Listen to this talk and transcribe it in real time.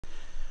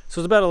So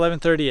it was about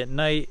 11:30 at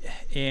night,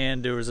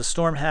 and there was a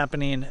storm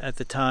happening at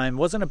the time. It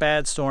wasn't a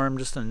bad storm,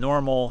 just a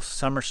normal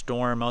summer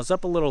storm. I was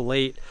up a little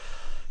late,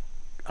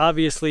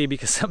 obviously,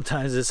 because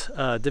sometimes it's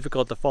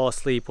difficult to fall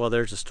asleep while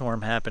there's a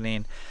storm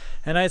happening.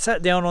 And I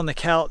sat down on the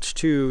couch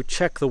to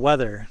check the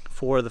weather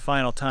for the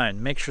final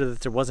time, make sure that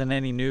there wasn't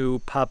any new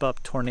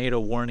pop-up tornado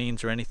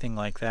warnings or anything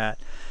like that.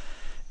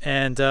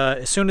 And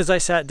as soon as I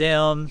sat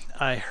down,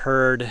 I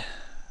heard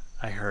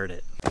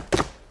it.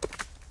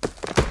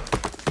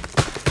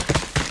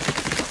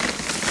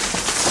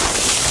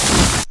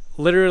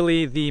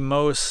 Literally the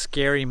most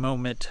scary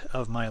moment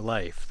of my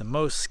life. The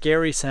most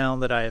scary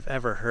sound that I have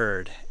ever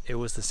heard. It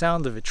was the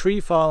sound of a tree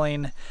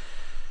falling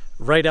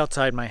right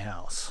outside my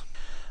house.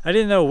 I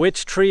didn't know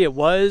which tree it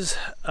was.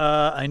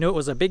 I knew it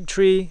was a big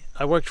tree.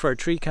 I worked for a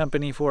tree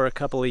company for a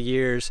couple of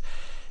years,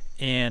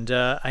 and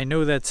I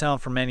know that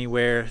sound from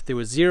anywhere. There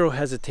was zero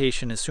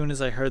hesitation. As soon as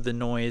I heard the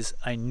noise,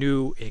 I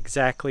knew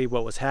exactly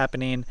what was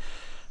happening.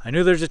 I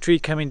knew there's a tree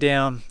coming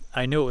down.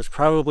 I knew it was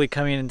probably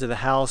coming into the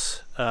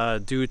house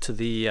due to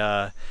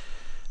the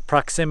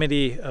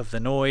proximity of the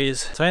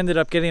noise. So I ended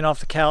up getting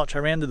off the couch. I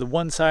ran to the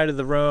one side of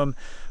the room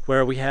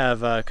where we have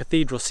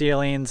cathedral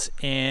ceilings,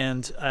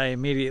 and I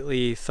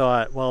immediately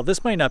thought, well,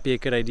 this might not be a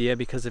good idea,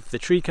 because if the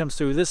tree comes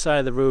through this side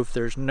of the roof,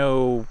 there's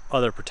no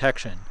other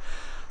protection.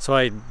 So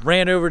I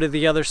ran over to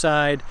the other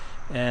side,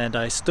 and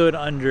I stood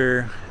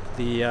under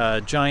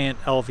the giant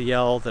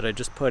LVL that I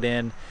just put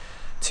in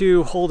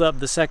to hold up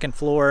the second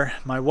floor.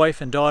 My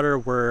wife and daughter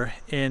were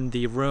in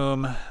the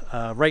room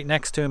right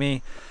next to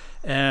me,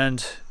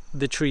 and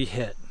the tree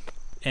hit.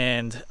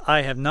 And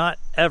I have not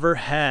ever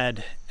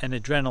had an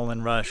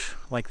adrenaline rush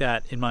like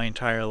that in my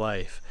entire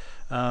life.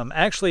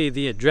 Actually,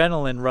 the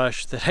adrenaline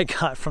rush that I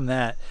got from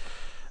that,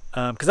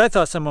 because I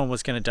thought someone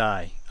was going to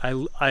die.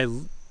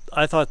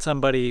 I thought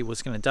somebody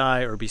was going to die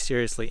or be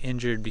seriously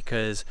injured,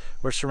 because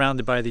we're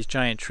surrounded by these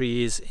giant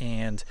trees,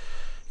 and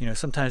you know,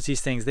 sometimes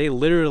these things, they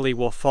literally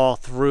will fall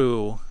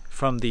through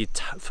from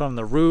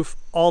the roof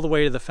all the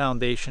way to the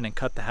foundation and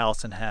cut the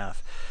house in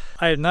half.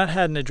 I have not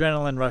had an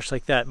adrenaline rush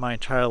like that my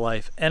entire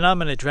life, and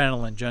I'm an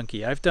adrenaline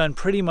junkie. I've done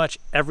pretty much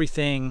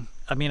everything.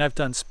 I mean, I've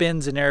done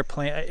spins in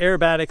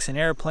aerobatics and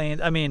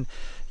airplanes. I mean,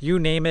 you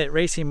name it,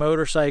 racing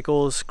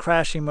motorcycles,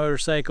 crashing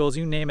motorcycles,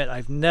 you name it.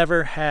 I've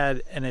never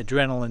had an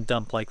adrenaline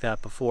dump like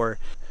that before.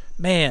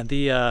 Man,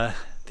 the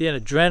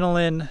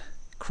adrenaline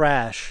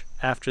crash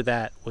after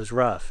that was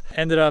rough.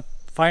 Ended up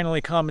finally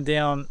calming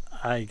down.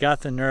 I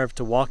got the nerve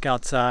to walk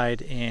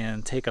outside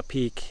and take a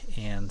peek,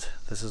 and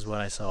this is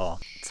what I saw.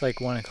 It's like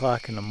 1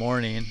 o'clock in the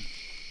morning,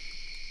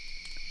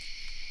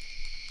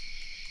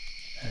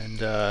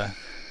 and a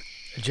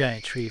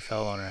giant tree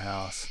fell on our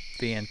house.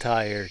 The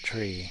entire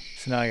tree.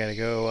 So now I gotta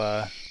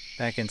go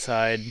back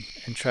inside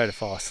and try to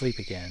fall asleep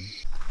again.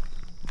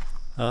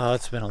 Oh,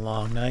 it's been a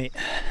long night.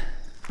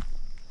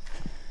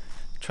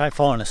 Try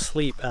falling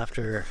asleep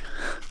after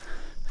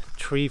a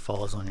tree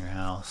falls on your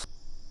house.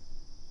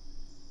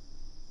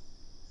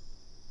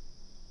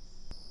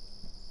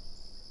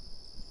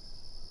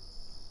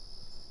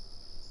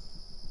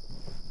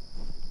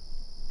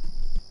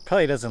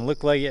 Probably doesn't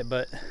look like it,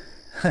 but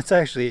that's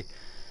actually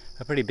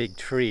a pretty big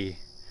tree.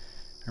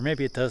 Or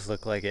maybe it does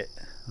look like it.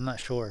 I'm not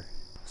sure.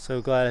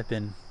 So glad I've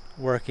been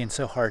working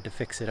so hard to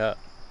fix it up.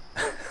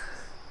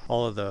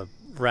 All of the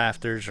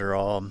rafters are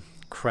all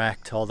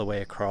cracked all the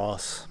way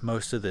across.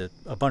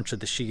 A bunch of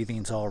the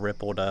sheathing's all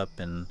rippled up,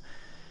 and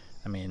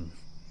I mean,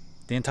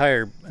 the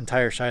entire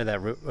side of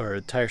that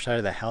entire side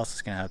of the house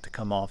is gonna have to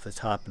come off the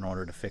top in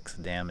order to fix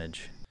the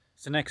damage.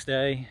 It's the next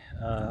day.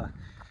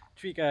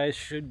 Tree guys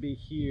should be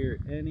here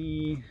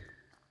any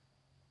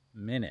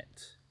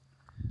minute.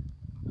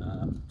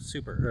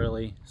 Super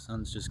early,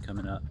 sun's just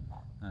coming up.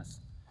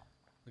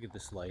 Look at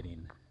this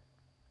lighting.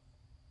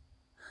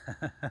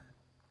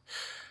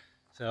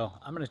 So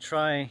I'm gonna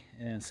try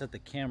and set the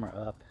camera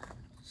up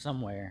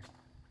somewhere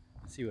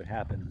and see what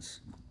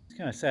happens. It's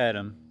kind of sad.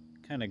 I'm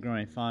kind of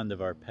growing fond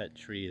of our pet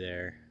tree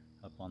there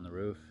up on the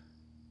roof,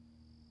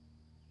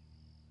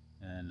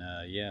 and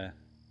yeah,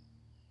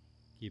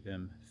 keep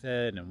him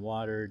fed and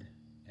watered,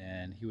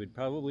 and he would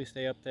probably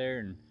stay up there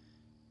and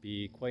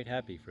be quite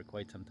happy for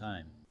quite some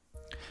time.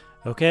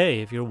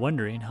 Okay, if you're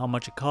wondering how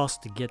much it costs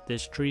to get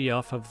this tree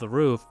off of the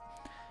roof,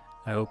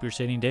 I hope you're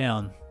sitting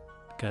down,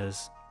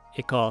 because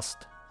it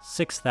cost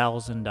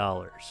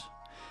 $6,000.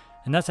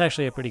 And that's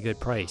actually a pretty good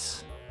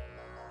price.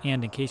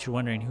 And in case you're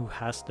wondering who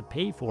has to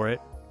pay for it,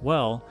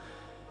 well,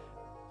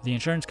 the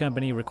insurance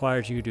company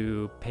requires you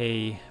to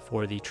pay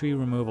for the tree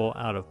removal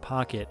out of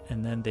pocket,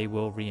 and then they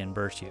will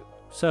reimburse you.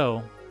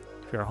 So,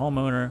 if you're a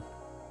homeowner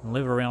and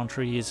live around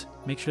trees,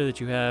 make sure that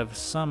you have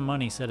some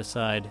money set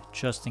aside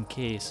just in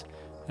case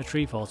a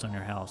tree falls on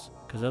your house,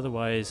 because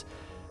otherwise,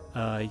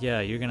 yeah,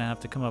 you're gonna have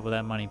to come up with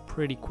that money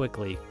pretty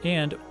quickly.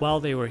 And while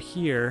they were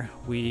here,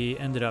 we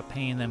ended up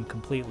paying them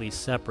completely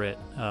separate.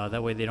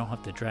 That way they don't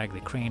have to drag the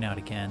crane out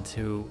again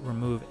to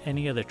remove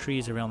any other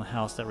trees around the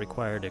house that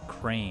required a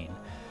crane.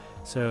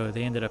 So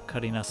they ended up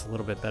cutting us a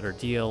little bit better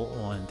deal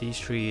on these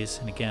trees.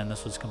 And again,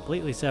 this was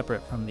completely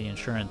separate from the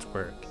insurance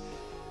work.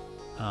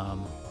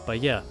 But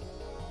yeah,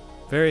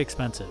 very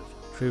expensive.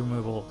 Tree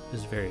removal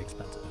is very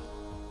expensive.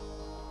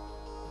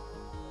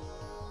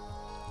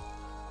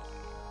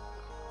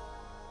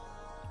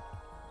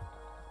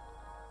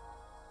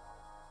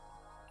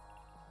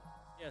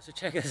 Yeah, so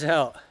check this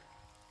out.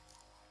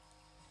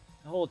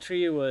 The whole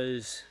tree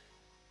was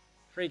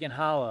freaking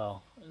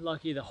hollow.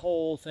 Lucky the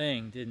whole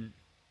thing didn't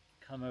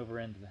come over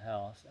into the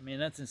house. I mean,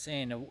 that's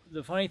insane.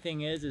 The funny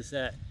thing is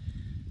that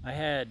I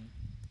had,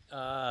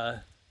 I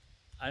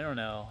don't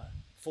know,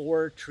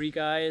 4 tree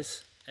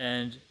guys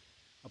and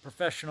a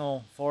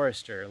professional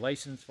forester,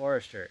 licensed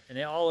forester, and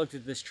they all looked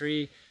at this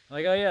tree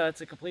like, oh yeah, that's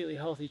a completely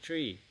healthy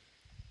tree.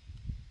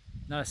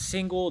 Not a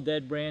single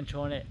dead branch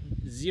on it,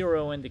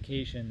 0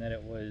 indication that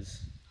it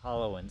was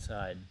hollow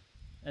inside.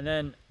 And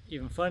then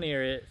even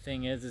funnier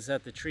thing is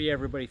that the tree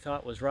everybody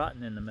thought was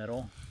rotten in the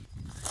middle,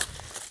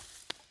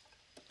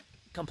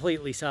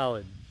 completely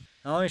solid.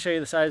 Now let me show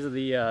you the size of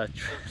the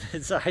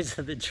size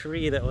of the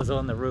tree that was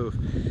on the roof.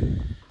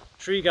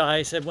 Tree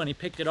guy said when he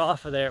picked it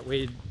off of there, it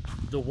weighed,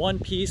 the one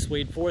piece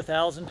weighed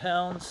 4,000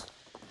 pounds.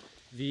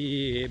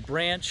 The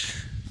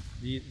branch,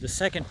 the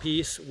second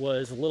piece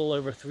was a little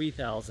over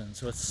 3,000,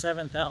 so it's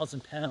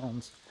 7,000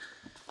 pounds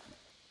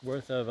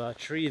worth of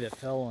tree that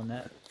fell on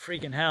that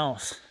freaking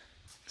house.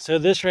 So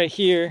this right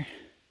here,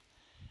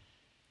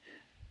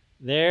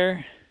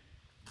 there,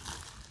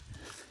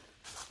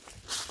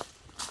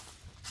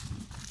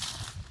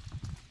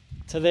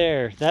 to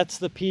there, that's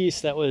the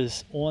piece that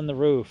was on the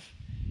roof.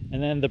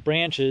 And then the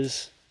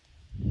branches,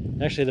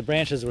 actually the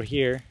branches were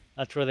here.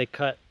 That's where they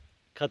cut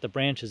the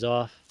branches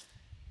off.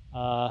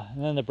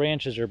 And then the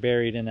branches are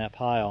buried in that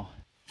pile.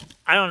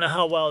 I don't know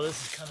how well this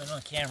is coming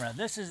on camera.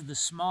 This is the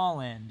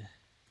small end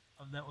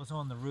that was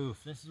on the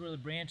roof. This is where the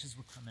branches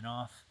were coming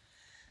off.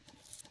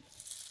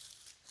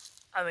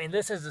 I mean,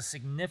 this is a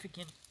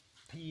significant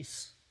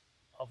piece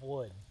of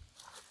wood.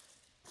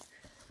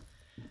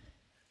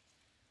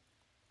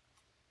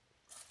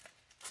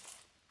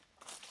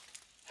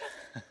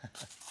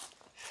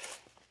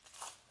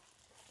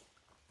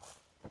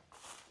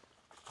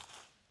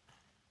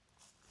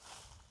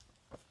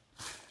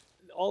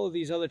 All of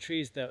these other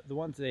trees, the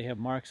ones that they have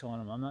marks on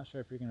them, I'm not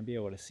sure if you're going to be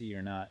able to see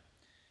or not.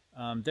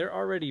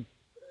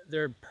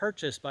 They're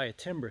purchased by a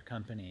timber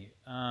company,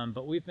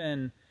 but we've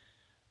been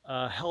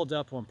held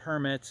up on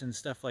permits and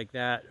stuff like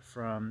that.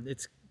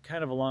 It's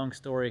kind of a long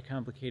story,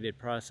 complicated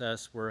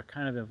process. We're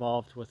kind of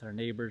involved with our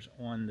neighbors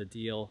on the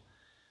deal,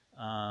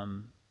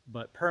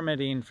 but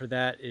permitting for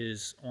that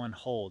is on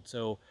hold.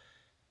 So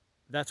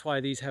that's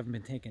why these haven't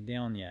been taken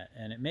down yet,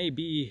 and it may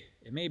be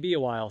a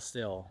while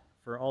still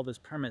for all this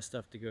permit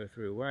stuff to go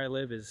through. Where I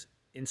live is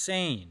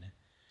insane.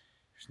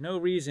 There's no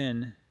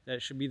reason that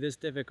it should be this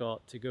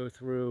difficult to go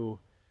through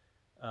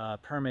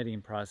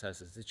permitting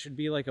processes. It should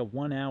be like a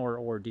 1-hour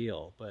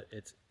ordeal, but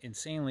it's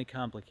insanely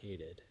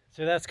complicated.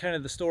 So that's kind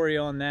of the story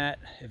on that.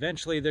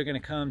 Eventually they're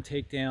going to come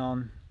take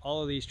down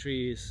all of these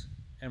trees,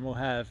 and we'll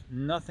have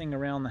nothing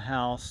around the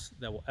house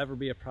that will ever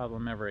be a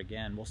problem ever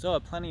again. We'll still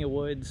have plenty of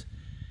woods,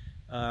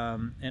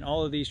 and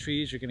all of these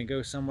trees are going to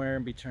go somewhere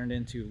and be turned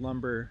into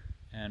lumber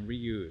and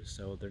reused,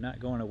 so they're not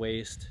going to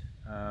waste.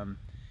 And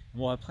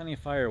we'll have plenty of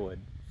firewood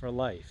for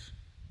life.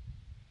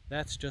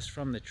 That's just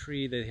from the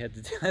tree they had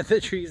to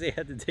the trees they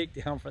had to take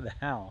down for the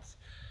house.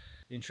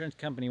 The insurance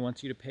company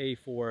wants you to pay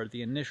for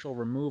the initial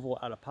removal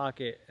out of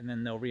pocket, and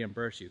then they'll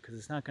reimburse you because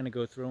it's not going to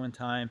go through in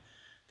time.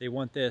 They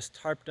want this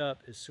tarped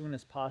up as soon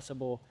as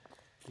possible,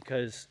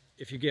 because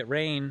if you get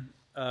rain,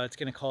 it's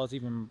going to cause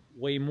even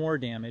way more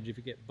damage. If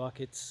you get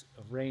buckets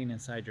of rain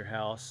inside your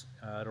house,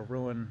 it'll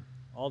ruin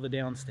all the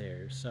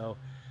downstairs. So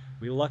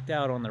we lucked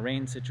out on the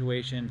rain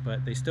situation,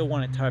 but they still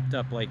want it tarped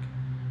up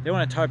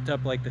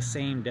like the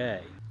same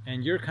day,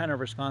 and you're kind of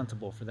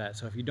responsible for that.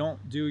 So if you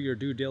don't do your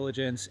due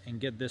diligence and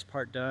get this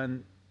part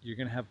done, you're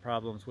gonna have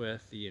problems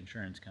with the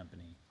insurance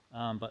company.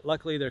 But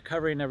luckily they're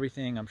covering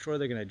everything. I'm sure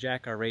they're gonna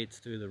jack our rates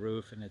through the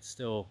roof, and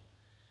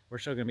we're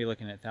still gonna be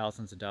looking at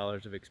thousands of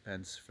dollars of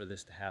expense for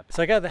this to happen.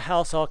 So I got the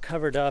house all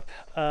covered up.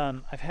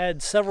 I've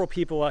had several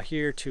people out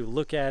here to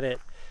look at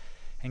it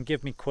and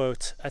give me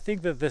quotes. I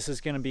think that this is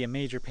going to be a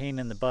major pain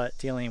in the butt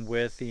dealing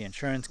with the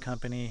insurance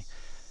company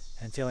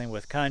and dealing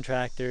with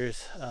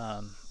contractors.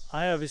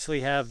 I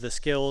obviously have the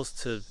skills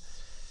to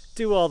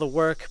do all the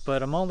work,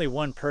 but I'm only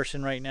one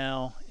person right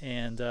now,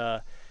 and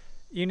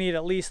you need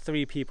at least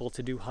 3 people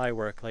to do high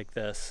work like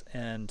this,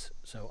 and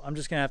so I'm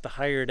just gonna have to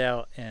hire it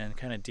out and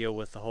kind of deal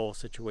with the whole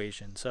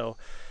situation. So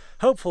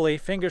hopefully,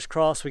 fingers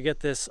crossed, we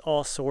get this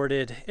all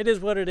sorted. It is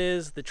what it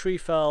is. The tree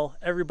fell,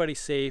 everybody's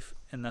safe,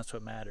 and that's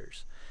what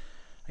matters.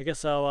 I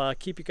guess I'll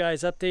keep you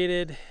guys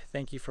updated.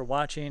 Thank you for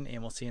watching,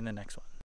 and we'll see you in the next one.